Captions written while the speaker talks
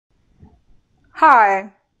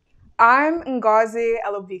Hi, I'm Ngozi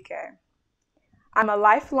Elobike. I'm a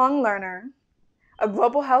lifelong learner, a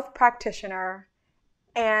global health practitioner,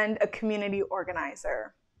 and a community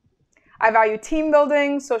organizer. I value team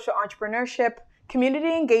building, social entrepreneurship,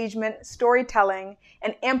 community engagement, storytelling,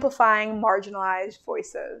 and amplifying marginalized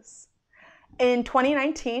voices. In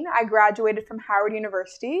 2019, I graduated from Howard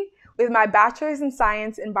University with my bachelor's in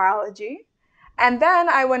science in biology, and then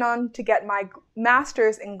I went on to get my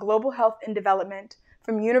master's in global health and development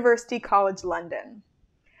from University College London.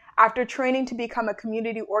 After training to become a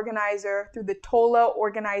community organizer through the Tola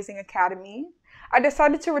Organizing Academy, I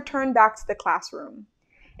decided to return back to the classroom.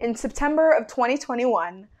 In September of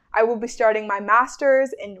 2021, I will be starting my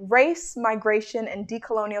master's in race, migration, and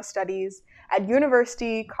decolonial studies at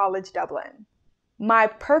University College Dublin. My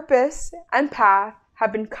purpose and path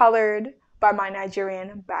have been colored by my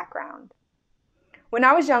Nigerian background. When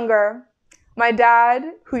I was younger, my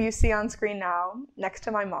dad, who you see on screen now, next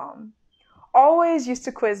to my mom, always used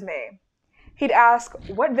to quiz me. He'd ask,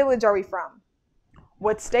 what village are we from?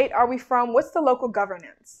 What state are we from? What's the local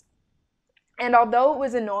governance? And although it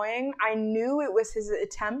was annoying, I knew it was his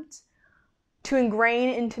attempt to ingrain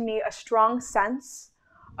into me a strong sense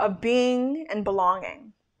of being and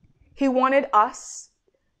belonging. He wanted us,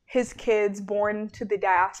 his kids born to the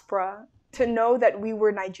diaspora, to know that we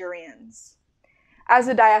were Nigerians. As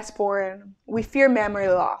a diasporan, we fear memory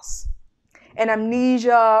loss and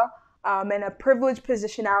amnesia and a privileged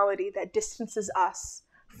positionality that distances us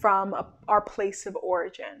from our place of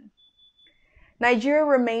origin. Nigeria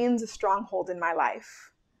remains a stronghold in my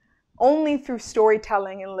life. Only through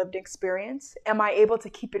storytelling and lived experience am I able to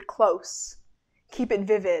keep it close, keep it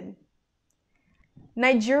vivid.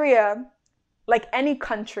 Nigeria, like any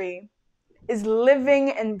country, is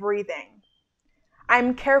living and breathing.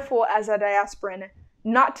 I'm careful as a diasporan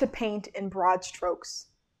not to paint in broad strokes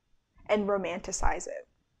and romanticize it.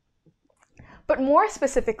 But more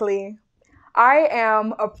specifically, I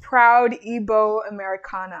am a proud Igbo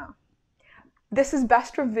Americana. This is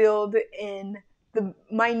best revealed in the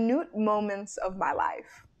minute moments of my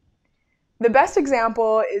life. The best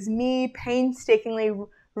example is me painstakingly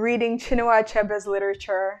reading Chinua Achebe's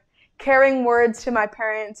literature, carrying words to my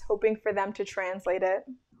parents, hoping for them to translate it,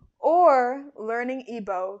 or learning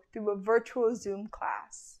Igbo through a virtual Zoom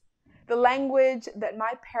class, the language that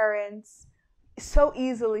my parents so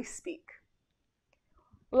easily speak.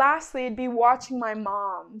 Lastly, it'd be watching my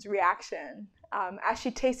mom's reaction as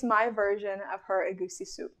she tastes my version of her egusi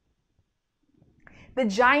soup. The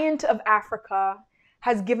giant of Africa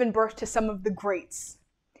has given birth to some of the greats.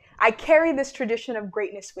 I carry this tradition of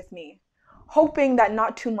greatness with me, hoping that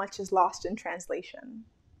not too much is lost in translation.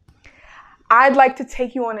 I'd like to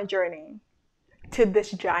take you on a journey to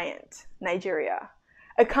this giant, Nigeria,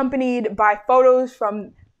 accompanied by photos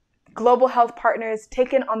from global health partners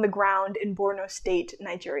taken on the ground in Borno State,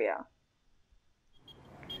 Nigeria.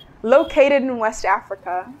 Located in West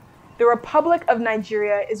Africa, the Republic of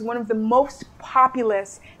Nigeria is one of the most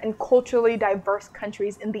populous and culturally diverse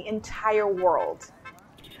countries in the entire world.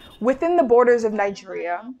 Within the borders of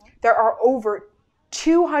Nigeria, there are over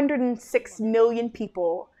 206 million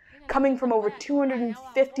people coming from over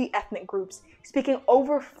 250 ethnic groups, speaking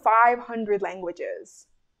over 500 languages.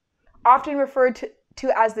 Often referred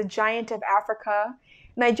to as the giant of Africa,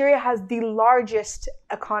 Nigeria has the largest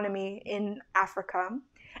economy in Africa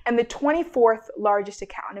and the 24th largest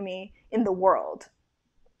economy in the world.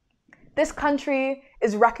 This country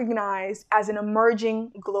is recognized as an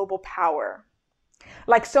emerging global power.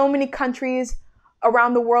 Like so many countries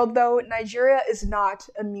around the world, though, Nigeria is not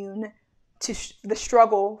immune to the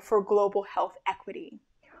struggle for global health equity,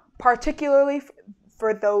 particularly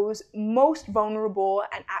for those most vulnerable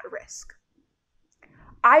and at risk.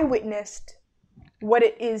 I witnessed what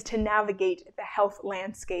it is to navigate the health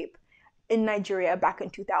landscape in Nigeria back in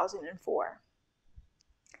 2004.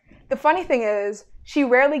 The funny thing is, she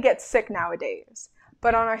rarely gets sick nowadays,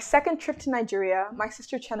 but on our second trip to Nigeria, my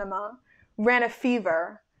sister Chenema ran a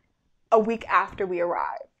fever a week after we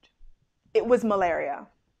arrived. It was malaria.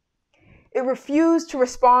 It refused to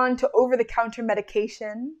respond to over-the-counter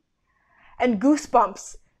medication, and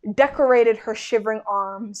goosebumps decorated her shivering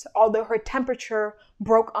arms, although her temperature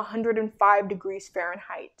broke 105 degrees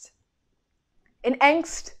Fahrenheit. In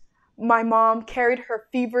angst, my mom carried her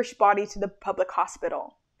feverish body to the public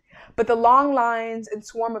hospital, but the long lines and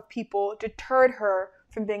swarm of people deterred her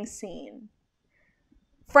from being seen.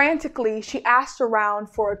 Frantically, she asked around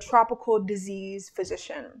for a tropical disease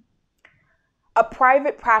physician. A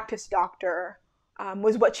private practice doctor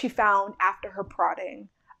was what she found after her prodding,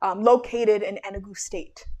 located in Enugu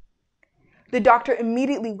State. The doctor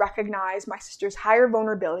immediately recognized my sister's higher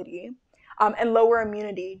vulnerability, and lower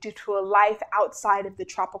immunity due to a life outside of the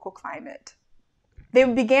tropical climate. They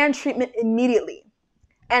began treatment immediately,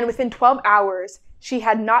 and within 12 hours, she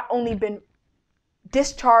had not only been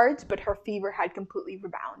discharged, but her fever had completely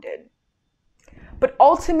rebounded. But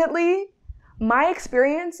ultimately, my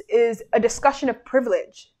experience is a discussion of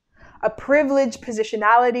privilege, a privileged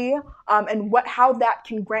positionality, and how that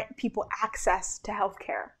can grant people access to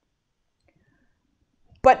healthcare.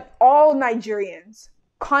 But all Nigerians,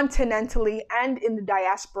 continentally and in the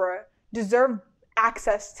diaspora, deserve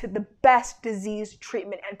access to the best disease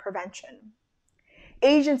treatment and prevention.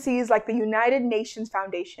 Agencies like the United Nations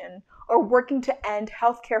Foundation are working to end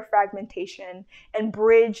healthcare fragmentation and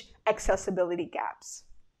bridge accessibility gaps.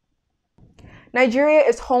 Nigeria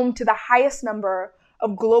is home to the highest number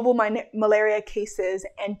of global malaria cases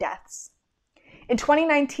and deaths. In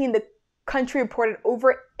 2019, the country reported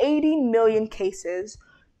over 80 million cases,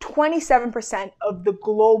 27% of the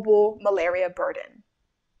global malaria burden.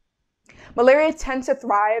 Malaria tends to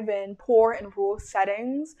thrive in poor and rural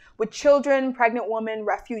settings, with children, pregnant women,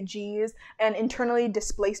 refugees, and internally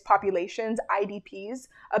displaced populations, IDPs,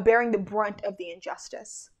 bearing the brunt of the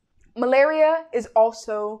injustice. Malaria is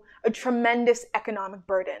also a tremendous economic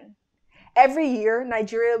burden. Every year,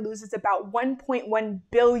 Nigeria loses about $1.1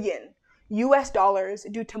 billion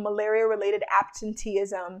due to malaria-related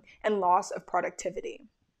absenteeism and loss of productivity.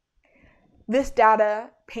 This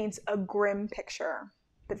data paints a grim picture,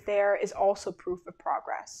 but there is also proof of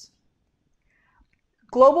progress.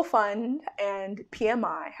 Global Fund and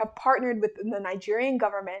PMI have partnered with the Nigerian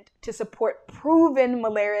government to support proven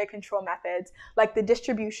malaria control methods like the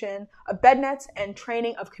distribution of bed nets and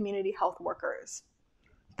training of community health workers.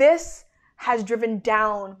 This has driven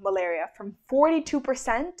down malaria from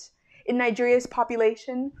 42% in Nigeria's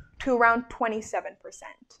population to around 27%.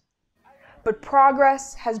 But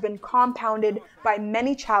progress has been compounded by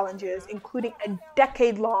many challenges, including a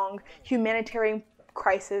decade-long humanitarian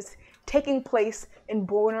crisis taking place in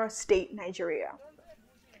Borno State, Nigeria.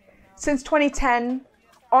 Since 2010,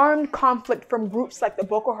 armed conflict from groups like the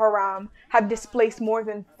Boko Haram have displaced more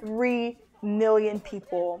than 3 million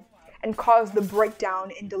people and caused the breakdown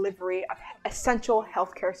in delivery of essential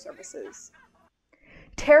healthcare services.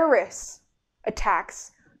 Terrorist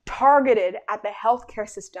attacks targeted at the healthcare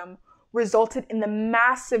system resulted in the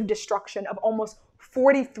massive destruction of almost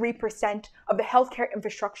 43% of the healthcare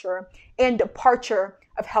infrastructure and departure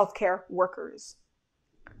of healthcare workers.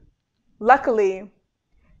 Luckily,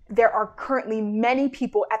 there are currently many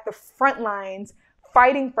people at the front lines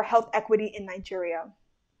fighting for health equity in Nigeria.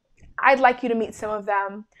 I'd like you to meet some of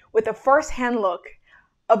them with a first-hand look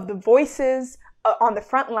of the voices on the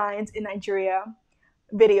front lines in Nigeria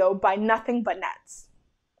video by Nothing But Nets.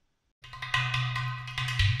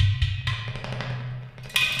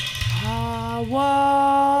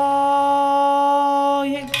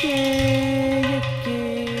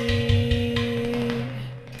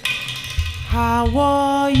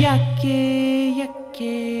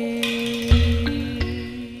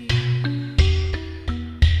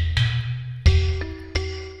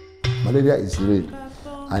 Malaria is real,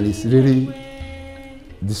 and it's really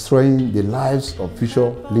destroying the lives of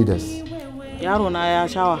future leaders. Yaro na ya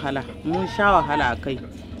sha wahala, mun sha wahala kai.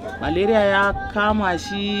 Malaria ya kama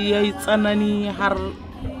shi yayi tsanani har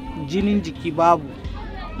jinin jiki babu.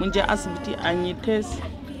 Mun je asibiti an yi test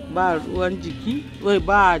ba ruwan jiki,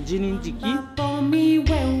 ba jinin jiki.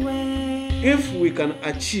 If we can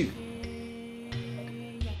achieve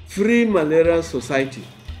free malaria society,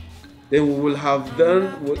 then we will have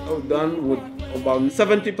done with about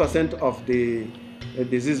 70% of the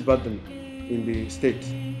disease burden in the state.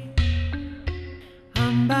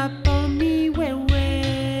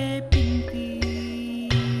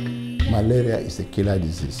 Malaria is a killer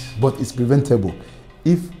disease, but it's preventable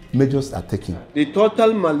if measures are taken. The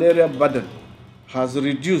total malaria burden has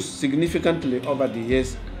reduced significantly over the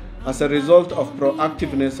years as a result of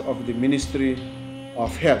proactiveness of the Ministry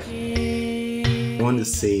of Health. I want to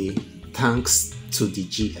say thanks to the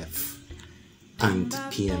GF and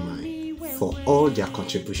PMI for all their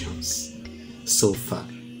contributions so far.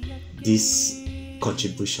 These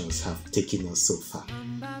contributions have taken us so far.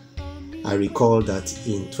 I recall that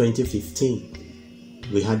in 2015,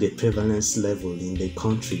 we had a prevalence level in the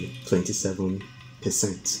country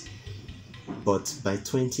 27%. But by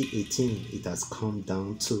 2018, it has come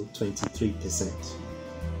down to 23%.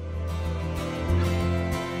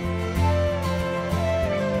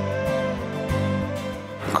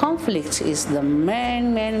 Conflict is the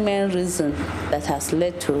main reason that has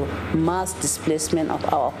led to mass displacement of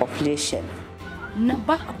our population. Na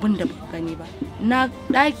ba abin da ba gani ba, na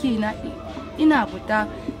ɗaki na ina fita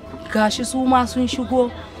gashi su ma sun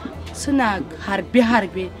shigo suna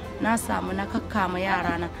harbe-harbe na samu na kakkama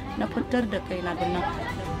yarana na fitar da kaina don nan.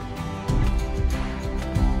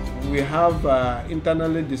 We have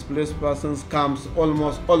internally displaced persons camps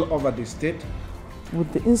almost all over the state.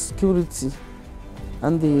 With the insecurity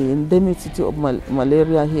and the endemicity of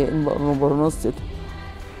malaria here in Borno State,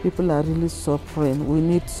 people are really suffering. We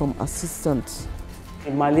need some assistance.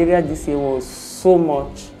 Malaria this year was so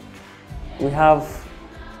much. We have,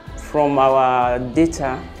 from our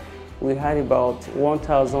data, we had about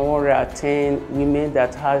 1,110 women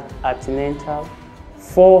that had antenatal.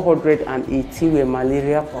 480 were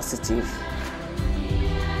malaria positive.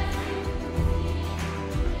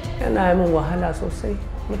 Yana yi min wahala sosai.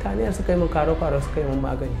 Mutane suka yi min karo-karo suka yi min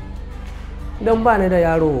magani. Don ba ni da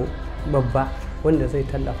yaro babba wanda zai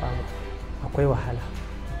tallafa mu. Akwai wahala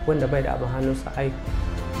wanda bai da abin hannunsa ai.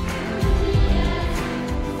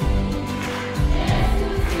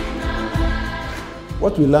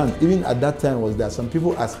 What we learned, even at that time, was that some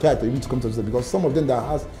people are scared to even to come to hospital because some of them that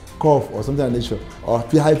has cough or something of that nature or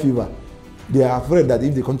high fever, they are afraid that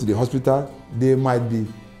if they come to the hospital, they might be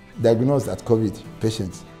diagnosed as COVID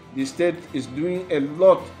patients. The state is doing a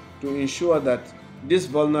lot to ensure that these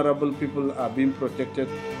vulnerable people are being protected.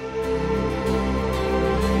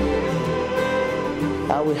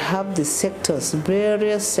 We have the sectors,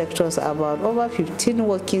 various sectors, about over 15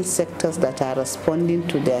 working sectors that are responding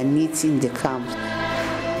to their needs in the camps.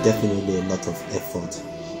 Definitely a lot of effort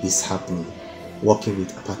is happening, working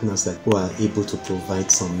with partners who are able to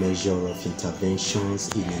provide some measure of interventions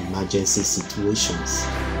in emergency situations.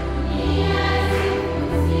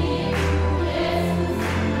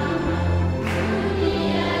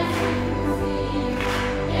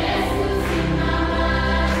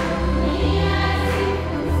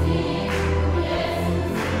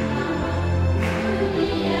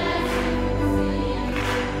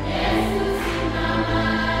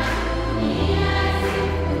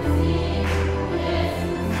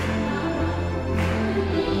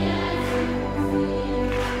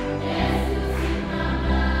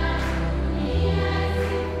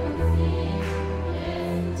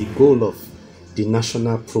 The goal of the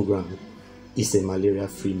national program is a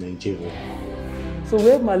malaria-free Nigeria. So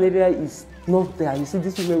where malaria is not there, you see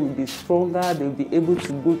these women will be stronger, they'll be able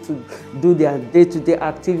to go to do their day-to-day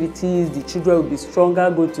activities, the children will be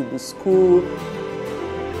stronger, go to the school.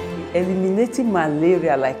 Eliminating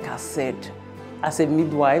malaria, like I said, as a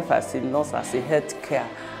midwife, as a nurse, as a healthcare,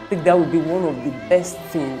 I think that would be one of the best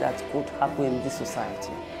things that could happen in this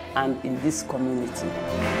society and in this community.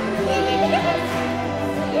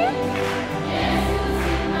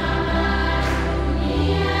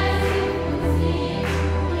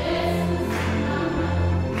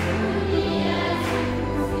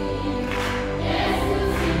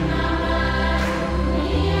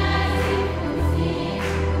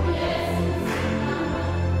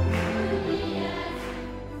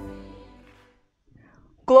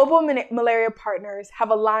 Global malaria partners have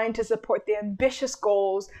aligned to support the ambitious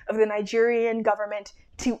goals of the Nigerian government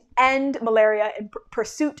to end malaria in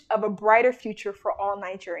pursuit of a brighter future for all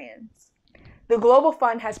Nigerians. The Global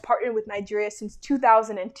Fund has partnered with Nigeria since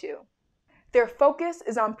 2002. Their focus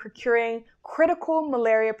is on procuring critical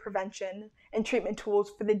malaria prevention and treatment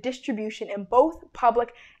tools for the distribution in both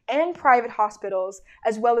public and private hospitals,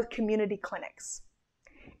 as well as community clinics.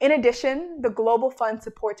 In addition, the Global Fund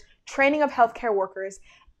supports training of healthcare workers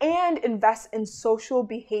and invests in social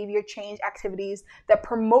behavior change activities that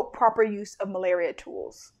promote proper use of malaria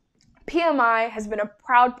tools. PMI has been a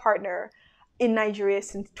proud partner in Nigeria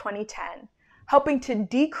since 2010, helping to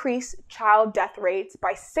decrease child death rates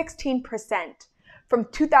by 16% from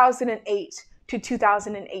 2008 to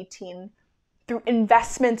 2018 through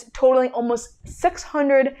investments totaling almost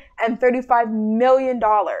 $635 million.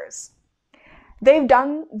 They've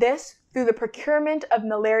done this through the procurement of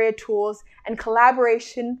malaria tools and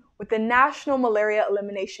collaboration with the National Malaria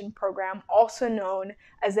Elimination Program, also known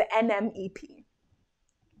as the NMEP.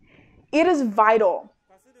 It is vital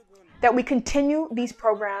that we continue these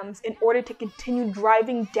programs in order to continue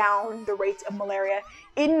driving down the rates of malaria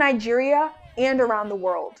in Nigeria and around the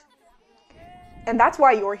world. And that's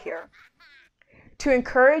why you're here, to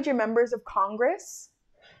encourage your members of Congress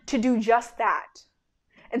to do just that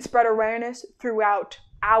and spread awareness throughout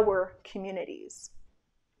our communities.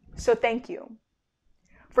 So thank you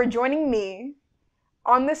for joining me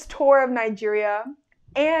on this tour of Nigeria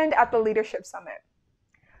and at the Leadership Summit.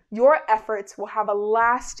 Your efforts will have a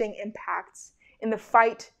lasting impact in the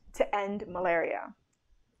fight to end malaria.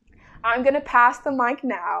 I'm going to pass the mic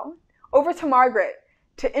now over to Margaret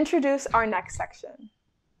to introduce our next section.